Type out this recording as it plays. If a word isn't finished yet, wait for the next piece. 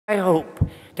I hope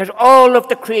that all of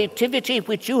the creativity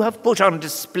which you have put on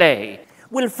display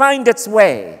will find its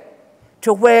way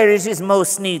to where it is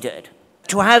most needed.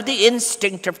 To have the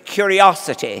instinct of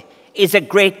curiosity is a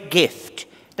great gift.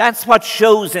 That's what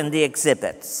shows in the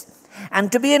exhibits.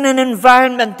 And to be in an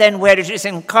environment then where it is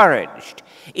encouraged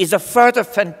is a further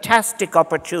fantastic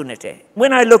opportunity.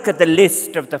 When I look at the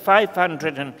list of the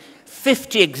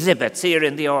 550 exhibits here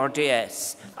in the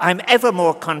RDS, I'm ever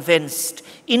more convinced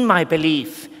in my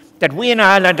belief that we in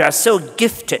Ireland are so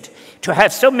gifted to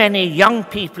have so many young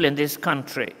people in this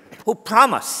country who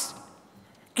promise,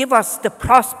 give us the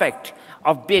prospect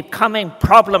of becoming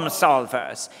problem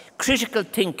solvers, critical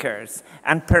thinkers,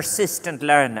 and persistent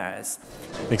learners.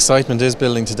 Excitement is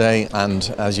building today,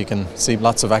 and as you can see,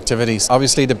 lots of activities.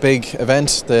 Obviously the big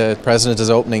event, the President is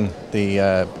opening the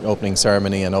opening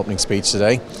ceremony and opening speech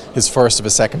today. His first of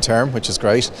his second term, which is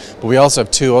great. But we also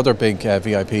have two other big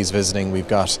VIPs visiting. We've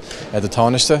got the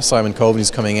Taoiseach, Simon Coveney,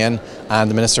 is coming in, and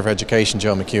the Minister for Education,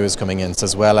 Joe McHugh, is coming in,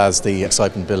 as well as the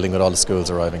excitement building with all the schools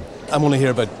arriving. I'm only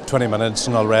here about 20 minutes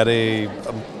and already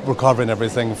we're covering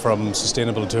everything from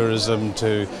sustainable tourism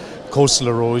to coastal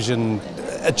erosion.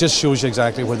 It just shows you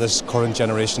exactly where this current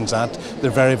generation's at.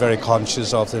 They're very, very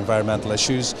conscious of the environmental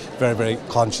issues, very, very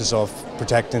conscious of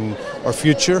protecting our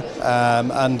future. I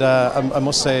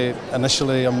must say,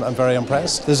 initially, I'm very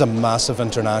impressed. This is a massive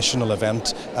international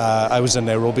event. I was in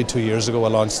Nairobi 2 years ago. I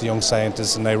launched the Young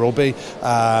Scientists in Nairobi.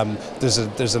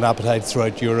 There's an appetite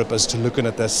throughout Europe as to looking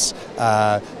at this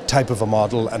type of a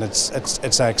model, and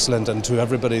it's excellent. And to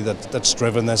everybody that's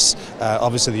driven this,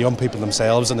 obviously the young people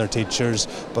themselves and their teachers,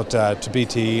 but to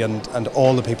BT and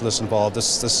all the people that's involved,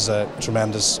 this is a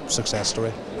tremendous success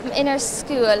story. In our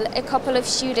school, a couple of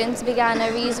students began a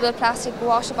reusable plastic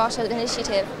water bottle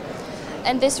initiative,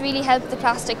 and this really helped the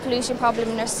plastic pollution problem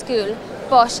in our school,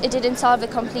 but it didn't solve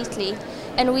it completely.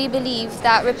 And we believe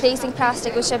that replacing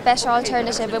plastic with a better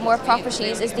alternative with more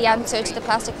properties is the answer to the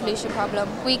plastic pollution problem.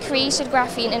 We created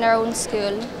graphene in our own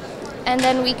school, and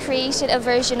then we created a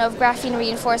version of graphene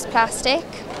reinforced plastic,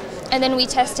 and then we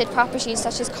tested properties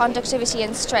such as conductivity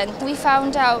and strength. We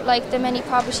found out the many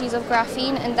properties of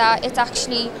graphene and that it's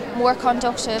actually more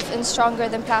conductive and stronger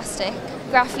than plastic.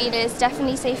 Graphene is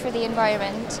definitely safe for the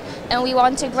environment, and we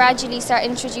want to gradually start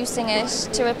introducing it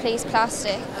to replace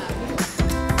plastic.